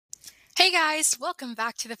Hey guys, welcome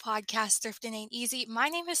back to the podcast Thrifting Ain't Easy. My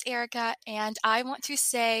name is Erica, and I want to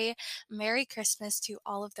say Merry Christmas to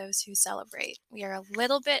all of those who celebrate. We are a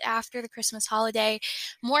little bit after the Christmas holiday,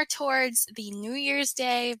 more towards the New Year's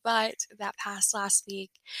Day, but that passed last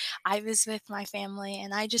week. I was with my family,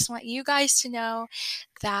 and I just want you guys to know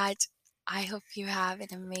that I hope you have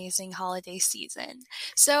an amazing holiday season.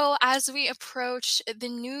 So, as we approach the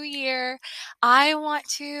new year, I want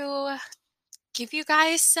to give you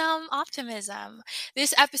guys some optimism.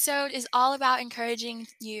 This episode is all about encouraging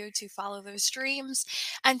you to follow those dreams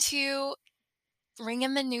and to ring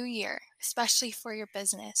in the new year, especially for your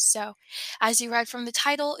business. So, as you read from the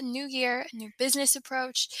title, New Year, New Business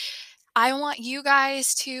Approach, I want you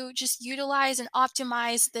guys to just utilize and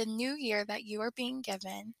optimize the new year that you are being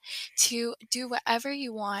given to do whatever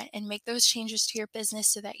you want and make those changes to your business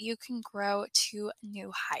so that you can grow to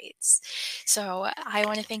new heights. So, I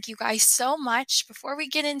want to thank you guys so much. Before we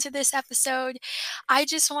get into this episode, I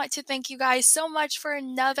just want to thank you guys so much for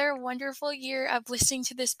another wonderful year of listening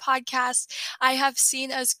to this podcast. I have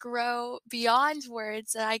seen us grow beyond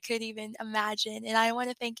words that I could even imagine. And I want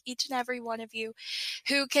to thank each and every one of you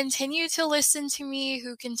who continue to listen to me,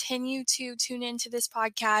 who continue to tune into this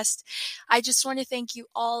podcast. I just want to thank you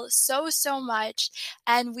all so, so much.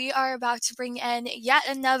 And we are about to bring in yet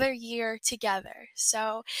another year together.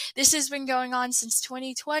 So this has been going on since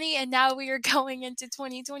 2020, and now we are going into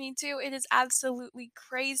 2022. It is absolutely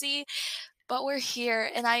crazy. But we're here,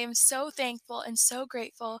 and I am so thankful and so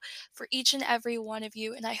grateful for each and every one of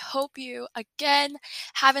you. And I hope you, again,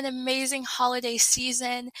 have an amazing holiday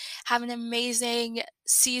season, have an amazing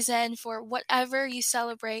season for whatever you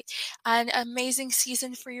celebrate, an amazing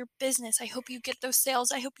season for your business. I hope you get those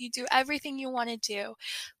sales. I hope you do everything you want to do.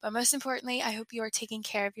 But most importantly, I hope you are taking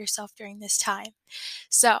care of yourself during this time.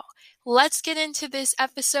 So let's get into this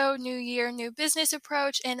episode, New Year, New Business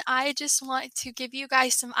Approach. And I just want to give you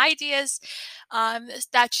guys some ideas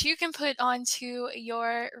that you can put onto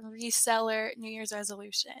your reseller New Year's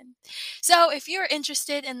resolution. So if you're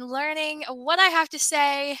interested in learning what I have to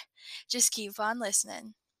say, just keep on listening.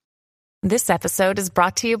 This episode is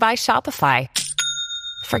brought to you by Shopify.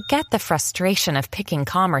 Forget the frustration of picking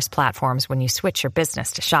commerce platforms when you switch your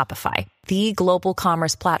business to Shopify, the global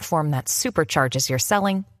commerce platform that supercharges your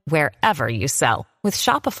selling wherever you sell. With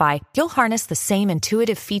Shopify, you'll harness the same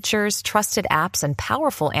intuitive features, trusted apps, and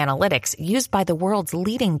powerful analytics used by the world's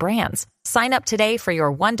leading brands. Sign up today for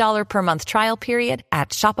your $1 per month trial period at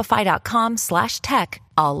shopify.com/tech,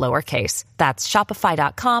 all lowercase. That's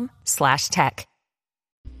shopify.com/tech.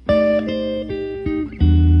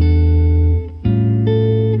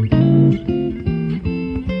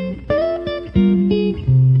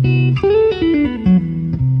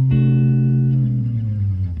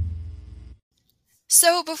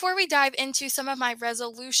 So before we dive into some of my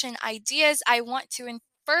resolution ideas, I want to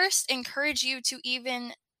first encourage you to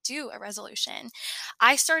even do a resolution.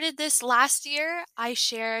 I started this last year. I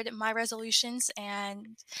shared my resolutions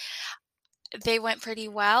and they went pretty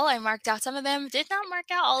well. I marked out some of them, did not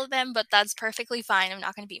mark out all of them, but that's perfectly fine. I'm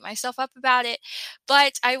not going to beat myself up about it.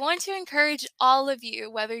 But I want to encourage all of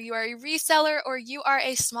you, whether you are a reseller or you are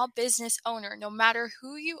a small business owner, no matter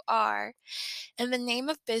who you are, in the name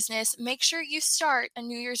of business, make sure you start a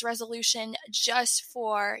New Year's resolution just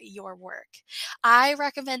for your work. I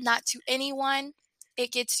recommend that to anyone.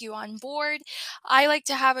 It gets you on board. I like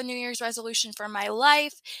to have a New Year's resolution for my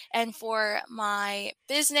life and for my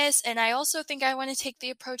business. And I also think I want to take the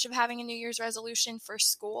approach of having a New Year's resolution for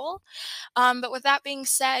school. But with that being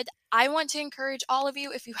said, I want to encourage all of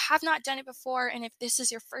you, if you have not done it before, and if this is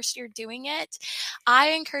your first year doing it,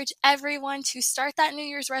 I encourage everyone to start that New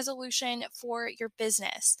Year's resolution for your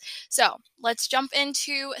business. So let's jump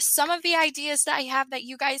into some of the ideas that I have that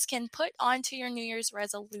you guys can put onto your New Year's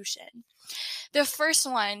resolution. The first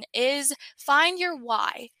one is find your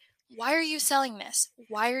why. Why are you selling this?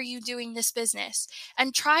 Why are you doing this business?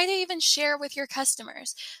 And try to even share with your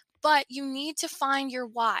customers. But you need to find your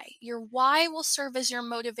why. Your why will serve as your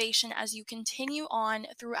motivation as you continue on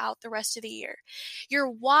throughout the rest of the year. Your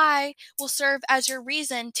why will serve as your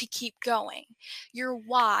reason to keep going. Your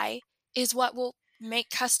why is what will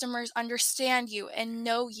make customers understand you and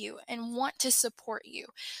know you and want to support you.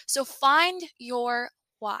 So find your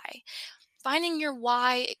why. Finding your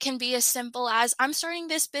why can be as simple as I'm starting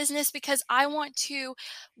this business because I want to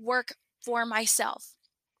work for myself.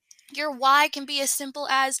 Your why can be as simple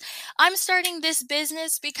as I'm starting this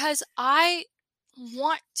business because I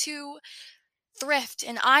want to thrift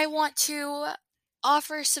and I want to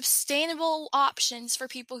offer sustainable options for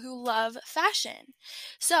people who love fashion.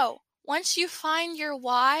 So, Once you find your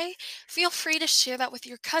why, feel free to share that with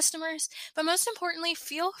your customers, but most importantly,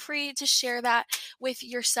 feel free to share that with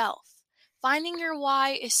yourself. Finding your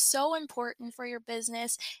why is so important for your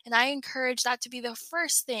business, and I encourage that to be the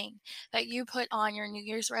first thing that you put on your New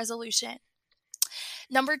Year's resolution.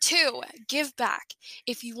 Number two, give back.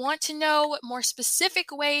 If you want to know more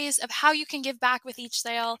specific ways of how you can give back with each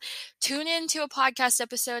sale, tune into a podcast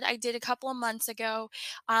episode I did a couple of months ago.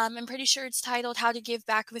 I'm pretty sure it's titled How to Give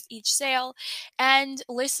Back with Each Sale, and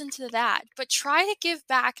listen to that. But try to give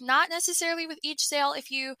back, not necessarily with each sale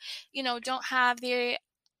if you don't have the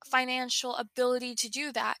financial ability to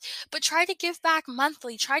do that, but try to give back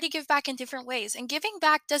monthly, try to give back in different ways. And giving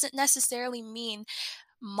back doesn't necessarily mean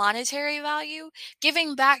monetary value.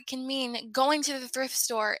 Giving back can mean going to the thrift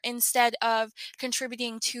store instead of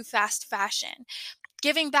contributing to fast fashion.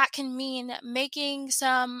 Giving back can mean making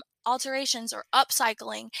some alterations or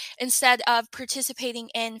upcycling instead of participating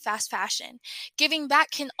in fast fashion. Giving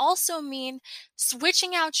back can also mean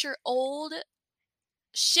switching out your old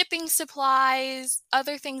shipping supplies,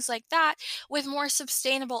 other things like that, with more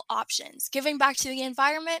sustainable options. Giving back to the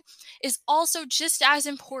environment is also just as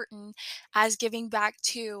important as giving back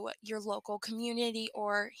to your local community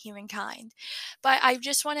or humankind. But I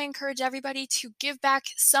just want to encourage everybody to give back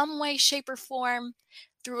some way, shape, or form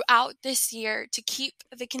throughout this year to keep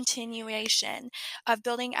the continuation of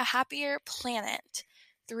building a happier planet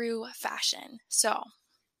through fashion.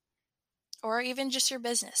 Or even just your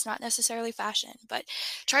business, not necessarily fashion, but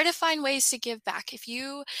try to find ways to give back. If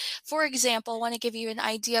you, for example, want to give you an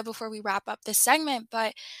idea before we wrap up this segment,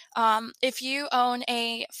 but if you own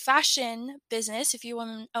a fashion business, if you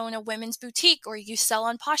own a women's boutique, or you sell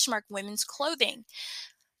on Poshmark women's clothing,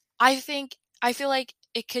 I feel like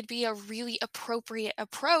it could be a really appropriate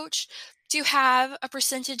approach to have a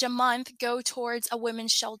percentage a month go towards a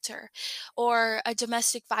women's shelter or a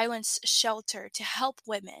domestic violence shelter to help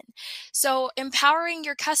women. So empowering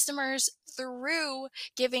your customers through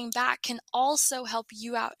giving back can also help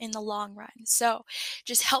you out in the long run. So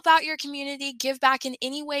just help out your community, give back in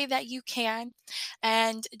any way that you can,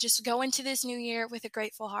 and just go into this new year with a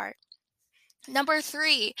grateful heart. Number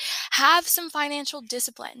three, have some financial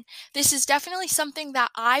discipline. This is definitely something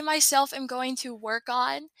that I myself am going to work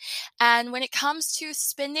on. And when it comes to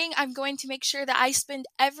spending, I'm going to make sure that I spend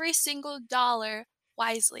every single dollar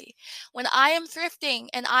wisely. When I am thrifting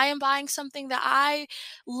and I am buying something that I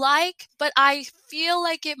like, but I feel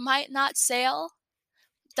like it might not sell,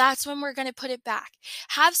 that's when we're going to put it back.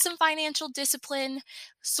 Have some financial discipline.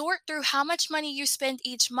 Sort through how much money you spend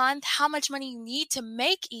each month, how much money you need to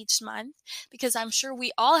make each month, because I'm sure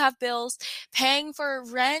we all have bills. Paying for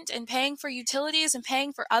rent and paying for utilities and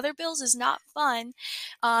paying for other bills is not fun,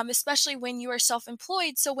 especially when you are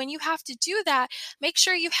self-employed. So when you have to do that, make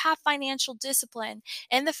sure you have financial discipline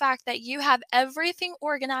and the fact that you have everything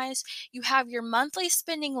organized. You have your monthly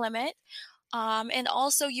spending limit. And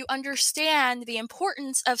also you understand the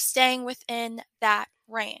importance of staying within that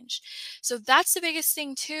range. So that's the biggest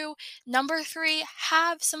thing too. Number three,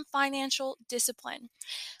 have some financial discipline.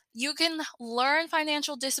 You can learn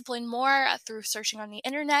financial discipline more through searching on the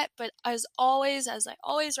internet, but as I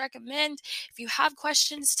always recommend, if you have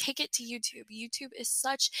questions, take it to YouTube. YouTube is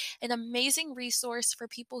such an amazing resource for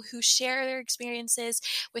people who share their experiences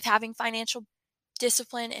with having financial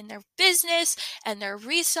discipline in their business and their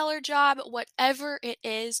reseller job, whatever it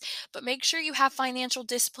is. But make sure you have financial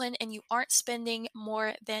discipline and you aren't spending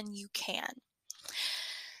more than you can.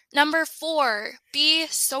 Number four, be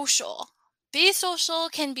social. Be social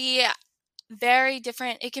can be very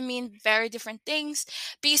different. It can mean very different things.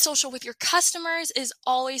 Be social with your customers is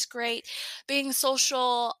always great. Being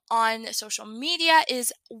social on social media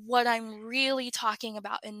is what I'm really talking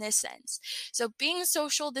about in this sense. So being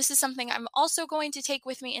social, this is something I'm also going to take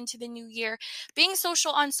with me into the new year. Being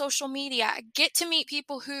social on social media, get to meet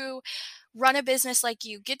people who run a business like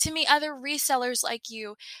you, get to meet other resellers like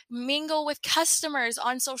you, mingle with customers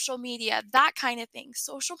on social media, that kind of thing.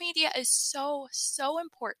 Social media is so, so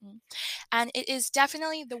important, and it is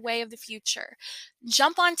definitely the way of the future.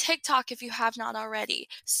 Jump on TikTok if you have not already.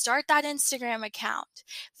 Start that Instagram account.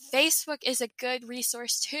 Facebook is a good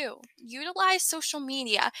resource too. Utilize social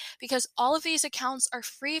media because all of these accounts are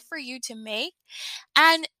free for you to make,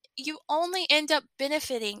 and you only end up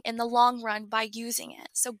benefiting in the long run by using it.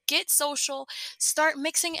 So get social, start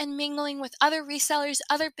mixing and mingling with other resellers,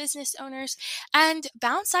 other business owners, and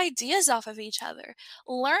bounce ideas off of each other.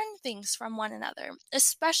 Learn things from one another,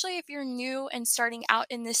 especially if you're new and starting out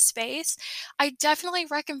in this space. I definitely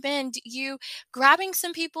recommend you grabbing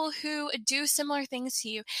some people who do similar things to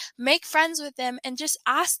you, make friends with them, and just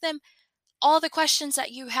ask them, all the questions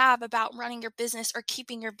that you have about running your business or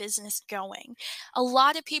keeping your business going. A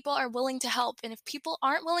lot of people are willing to help. And if people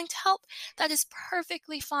aren't willing to help, that is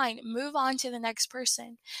perfectly fine. Move on to the next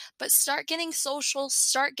person. But start getting social,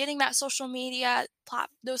 start getting that social media,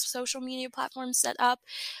 those social media platforms set up,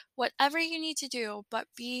 whatever you need to do, but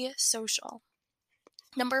be social.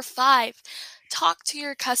 Number 5, talk to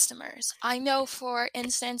your customers. I know, for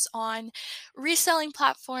instance, on reselling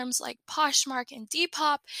platforms like Poshmark and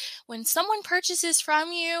Depop, when someone purchases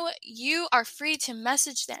from you, you are free to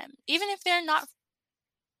message them, even if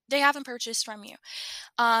they haven't purchased from you.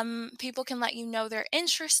 People can let you know they're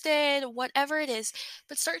interested, whatever it is,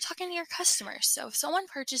 but start talking to your customers. So if someone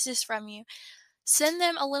purchases from you, send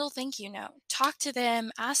them a little thank you note. Talk to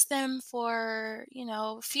them, ask them for,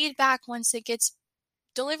 feedback once it gets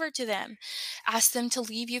delivered to them. Ask them to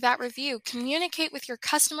leave you that review. Communicate with your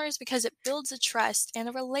customers because it builds a trust and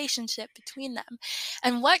a relationship between them.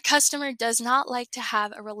 And what customer does not like to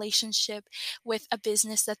have a relationship with a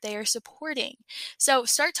business that they are supporting? So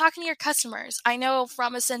start talking to your customers. I know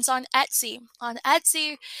from a sense on Etsy. On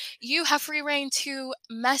Etsy, you have free reign to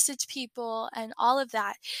message people and all of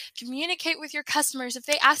that. Communicate with your customers. If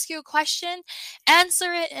they ask you a question,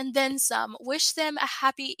 answer it and then some. Wish them a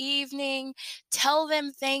happy evening. Tell them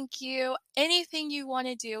thank you, anything you want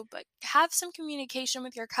to do, but have some communication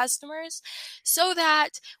with your customers so that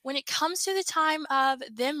when it comes to the time of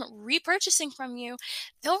them repurchasing from you,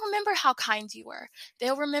 they'll remember how kind you were.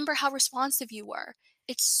 They'll remember how responsive you were.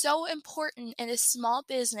 It's so important in a small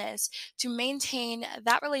business to maintain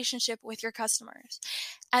that relationship with your customers.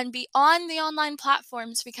 And beyond the online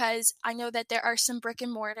platforms, because I know that there are some brick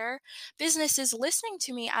and mortar businesses listening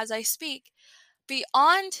to me as I speak,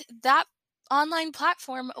 beyond that online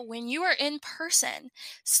platform, when you are in person,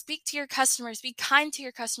 speak to your customers, be kind to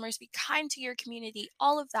your customers, be kind to your community,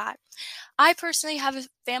 all of that. I personally have a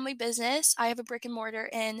family business. I have a brick and mortar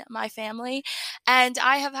in my family, and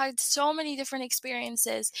I have had so many different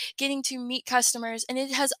experiences getting to meet customers, and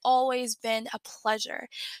it has always been a pleasure.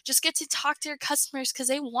 Just get to talk to your customers because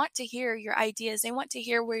they want to hear your ideas. They want to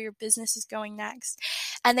hear where your business is going next,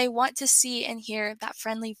 and they want to see and hear that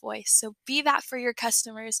friendly voice. So be that for your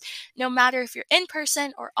customers. No matter if you're in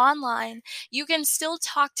person or online, you can still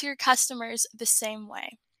talk to your customers the same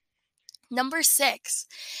way. Number 6,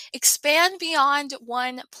 expand beyond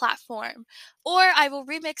one platform, or I will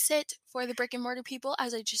remix it for the brick and mortar people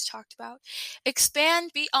as I just talked about.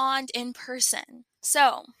 Expand beyond in person.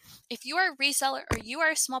 So if you are a reseller or you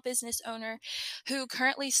are a small business owner who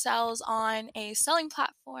currently sells on a selling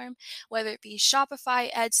platform, whether it be Shopify,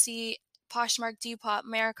 Etsy, Poshmark, Depop,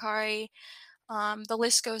 Mercari, the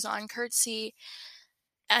list goes on, Curtsy,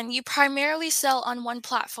 and you primarily sell on one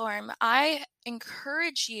platform, I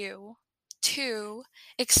encourage you to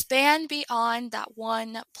expand beyond that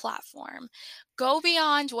one platform. Go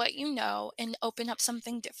beyond what you know and open up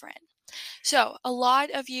something different. So, a lot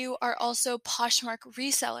of you are also Poshmark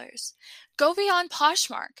resellers. Go beyond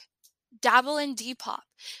Poshmark. Dabble in Depop.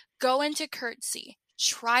 Go into Curtsy.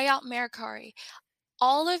 Try out Mercari.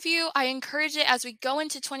 All of you, I encourage it as we go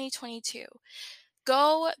into 2022.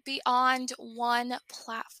 Go beyond one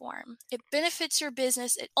platform. It benefits your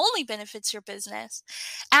business. It only benefits your business.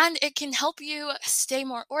 And it can help you stay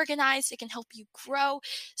more organized. It can help you grow.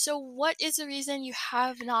 So what is the reason you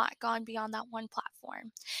have not gone beyond that one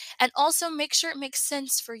platform? And also make sure it makes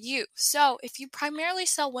sense for you. So if you primarily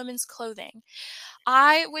sell women's clothing,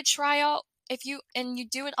 I would try out, if you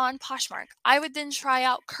do it on Poshmark, I would then try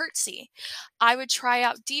out Curtsy. I would try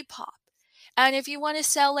out Depop. And if you want to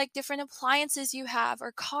sell like different appliances you have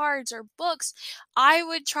or cards or books, I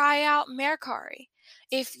would try out Mercari.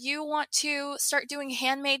 If you want to start doing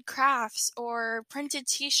handmade crafts or printed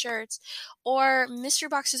t-shirts or mystery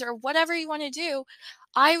boxes or whatever you want to do,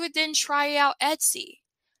 I would then try out Etsy.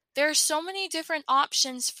 There are so many different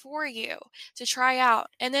options for you to try out.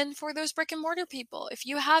 And then for those brick and mortar people, if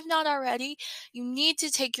you have not already, you need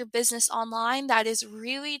to take your business online. That is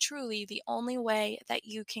really, truly the only way that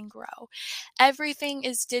you can grow. Everything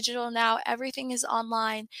is digital now. Everything is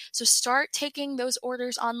online. So start taking those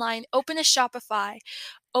orders online. Open a Shopify.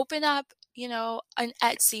 Open up, an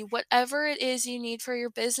Etsy, whatever it is you need for your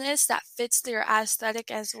business that fits their aesthetic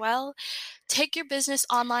as well. Take your business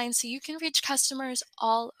online so you can reach customers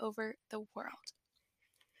all over the world.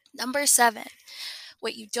 Number 7,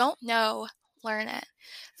 what you don't know, learn it.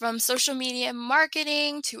 From social media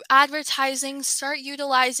marketing to advertising, start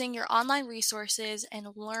utilizing your online resources and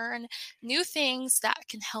learn new things that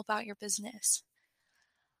can help out your business.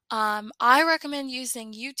 I recommend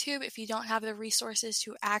using YouTube if you don't have the resources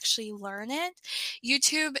to actually learn it.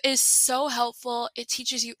 YouTube is so helpful. It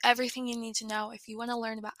teaches you everything you need to know if you want to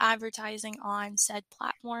learn about advertising on said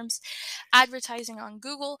platforms, advertising on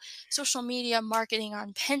Google, social media marketing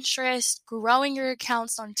on Pinterest, growing your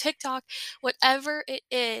accounts on TikTok, whatever it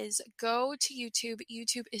is, go to YouTube.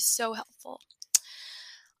 YouTube is so helpful.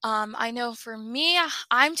 I know for me,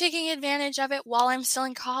 I'm taking advantage of it while I'm still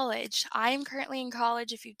in college. I am currently in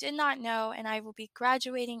college, if you did not know, and I will be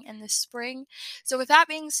graduating in the spring. So, with that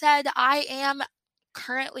being said, I am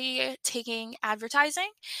currently taking advertising,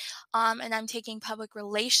 and I'm taking public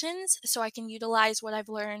relations so I can utilize what I've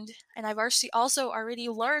learned. And I've also already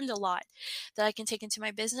learned a lot that I can take into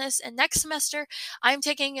my business. And next semester, I'm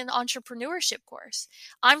taking an entrepreneurship course.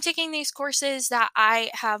 I'm taking these courses that I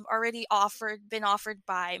have already been offered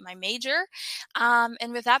by my major.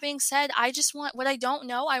 And with that being said, I just want what I don't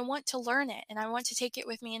know, I want to learn it and I want to take it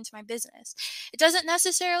with me into my business. It doesn't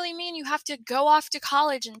necessarily mean you have to go off to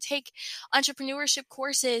college and take entrepreneurship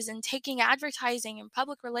courses and taking advertising and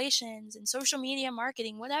public relations and social media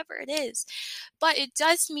marketing, whatever it is. But it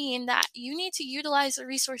does mean that you need to utilize the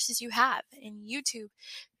resources you have in YouTube,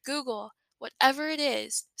 Google, whatever it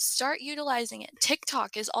is, start utilizing it.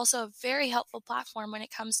 TikTok is also a very helpful platform when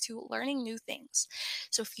it comes to learning new things.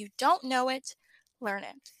 So if you don't know it, learn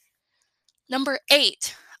it. Number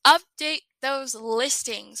 8, update those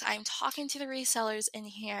listings. I'm talking to the resellers in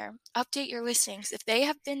here. Update your listings. If they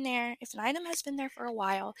have been there, if an item has been there for a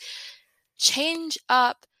while, change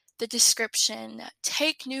up the description,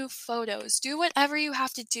 take new photos, do whatever you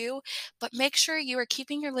have to do, but make sure you are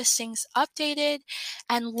keeping your listings updated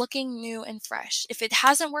and looking new and fresh. If it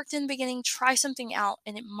hasn't worked in the beginning, try something out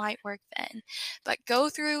and it might work then. But go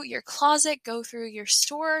through your closet, go through your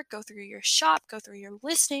store, go through your shop, go through your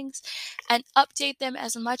listings, and update them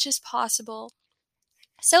as much as possible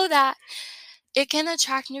so that it can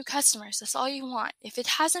attract new customers. That's all you want. If it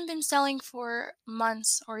hasn't been selling for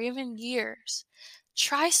months or even years,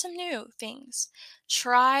 try some new things.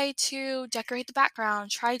 Try to decorate the background,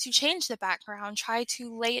 try to change the background, try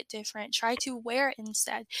to lay it different, try to wear it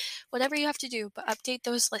instead. Whatever you have to do, but update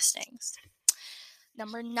those listings.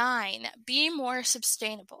 Number 9, be more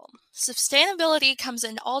sustainable. Sustainability comes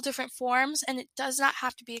in all different forms and it does not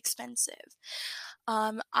have to be expensive.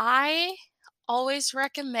 I always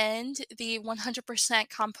recommend the 100%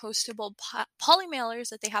 compostable poly mailers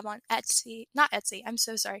that they have on Etsy, not Etsy, I'm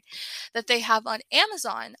so sorry, that they have on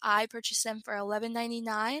Amazon. I purchased them for $11.99,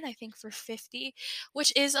 I think for $50,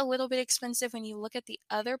 which is a little bit expensive when you look at the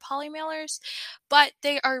other poly mailers, but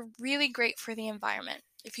they are really great for the environment.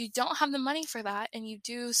 If you don't have the money for that and you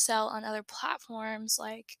do sell on other platforms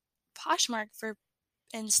like Poshmark, for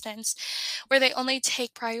instance, where they only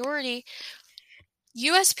take priority,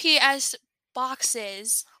 USPS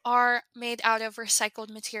boxes are made out of recycled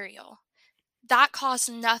material. That costs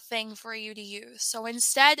nothing for you to use. So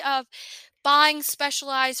instead of buying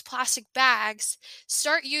specialized plastic bags,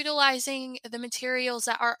 start utilizing the materials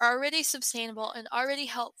that are already sustainable and already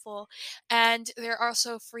helpful, and they're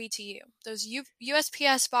also free to you. Those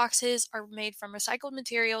USPS boxes are made from recycled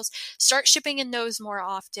materials. Start shipping in those more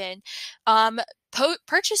often.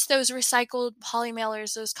 Purchase those recycled poly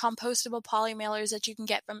mailers, those compostable poly mailers that you can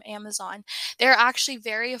get from Amazon. They're actually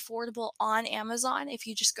very affordable on Amazon if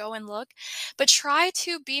you just go and look. But try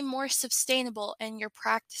to be more sustainable in your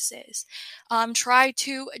practices. Try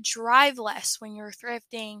to drive less when you're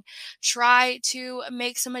thrifting. Try to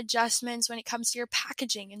make some adjustments when it comes to your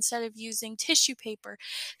packaging. Instead of using tissue paper,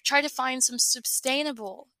 try to find some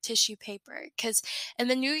sustainable tissue paper, because in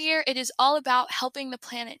the new year, it is all about helping the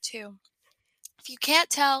planet too. If you can't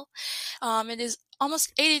tell, it is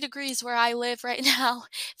almost 80 degrees where I live right now.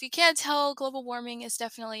 If you can't tell, global warming is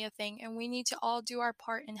definitely a thing, and we need to all do our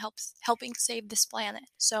part in helping save this planet.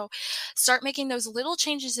 So start making those little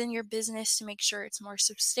changes in your business to make sure it's more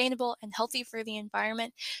sustainable and healthy for the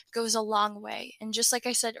environment. Goes a long way. And just like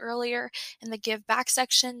I said earlier in the give back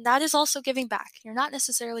section, that is also giving back. You're not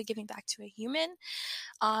necessarily giving back to a human,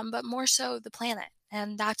 but more so the planet.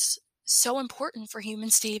 And that's so important for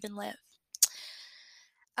humans to even live.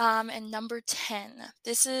 And number 10,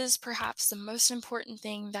 this is perhaps the most important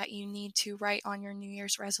thing that you need to write on your New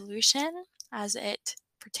Year's resolution as it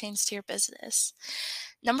pertains to your business.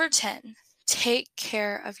 Number 10, take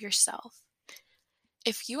care of yourself.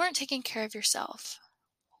 If you aren't taking care of yourself,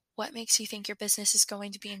 what makes you think your business is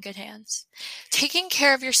going to be in good hands? Taking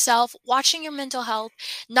care of yourself, watching your mental health,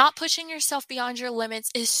 not pushing yourself beyond your limits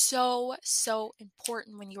is so, so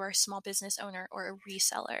important when you are a small business owner or a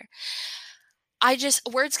reseller.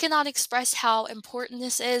 words cannot express how important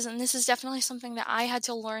this is, and this is definitely something that I had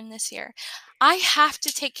to learn this year. I have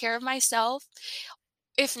to take care of myself.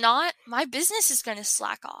 If not, my business is going to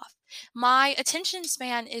slack off. My attention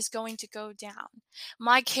span is going to go down.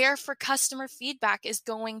 My care for customer feedback is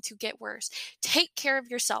going to get worse. Take care of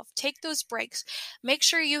yourself. Take those breaks. Make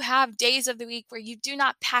sure you have days of the week where you do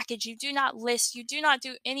not package, you do not list, you do not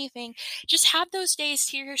do anything. Just have those days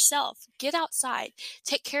to yourself. Get outside.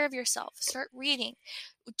 Take care of yourself. Start reading.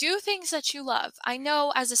 Do things that you love. I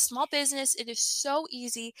know as a small business, it is so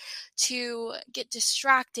easy to get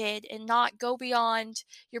distracted and not go beyond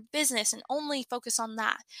your business and only focus on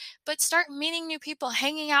that. But start meeting new people,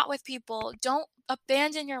 hanging out with people. Don't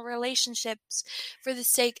abandon your relationships for the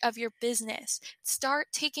sake of your business. Start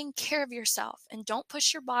taking care of yourself and don't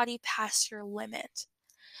push your body past your limit.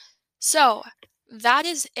 So, that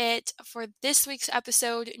is it for this week's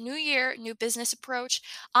episode. New year, new business approach.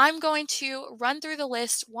 I'm going to run through the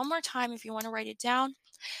list one more time if you want to write it down.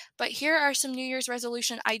 But here are some New Year's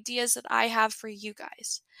resolution ideas that I have for you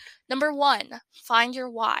guys. Number 1, find your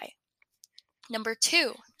why. Number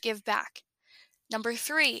 2, give back. Number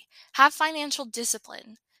 3, have financial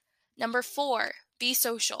discipline. Number 4, be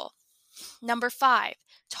social. Number 5,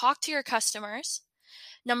 talk to your customers.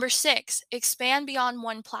 Number 6, expand beyond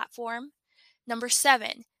one platform. Number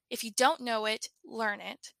 7, if you don't know it, learn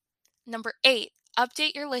it. Number 8,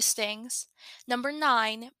 update your listings. Number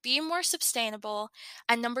 9, be more sustainable.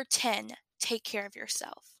 And number 10, take care of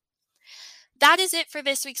yourself. That is it for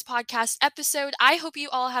this week's podcast episode. I hope you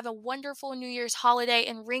all have a wonderful New Year's holiday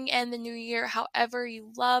and ring in the new year however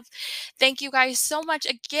you love. Thank you guys so much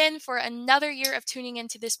again for another year of tuning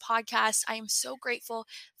into this podcast. I am so grateful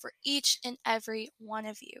for each and every one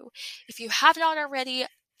of you. If you have not already,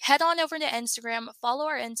 head on over to Instagram, follow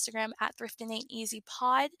our Instagram at Thriftin' Ain't Easy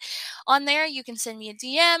Pod. On there, you can send me a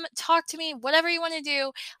DM, talk to me, whatever you want to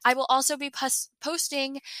do. I will also be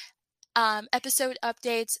posting episode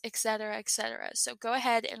updates, etc., etc. So go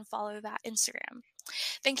ahead and follow that Instagram.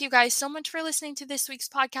 Thank you guys so much for listening to this week's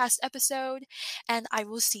podcast episode, and I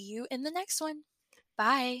will see you in the next one.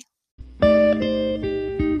 Bye.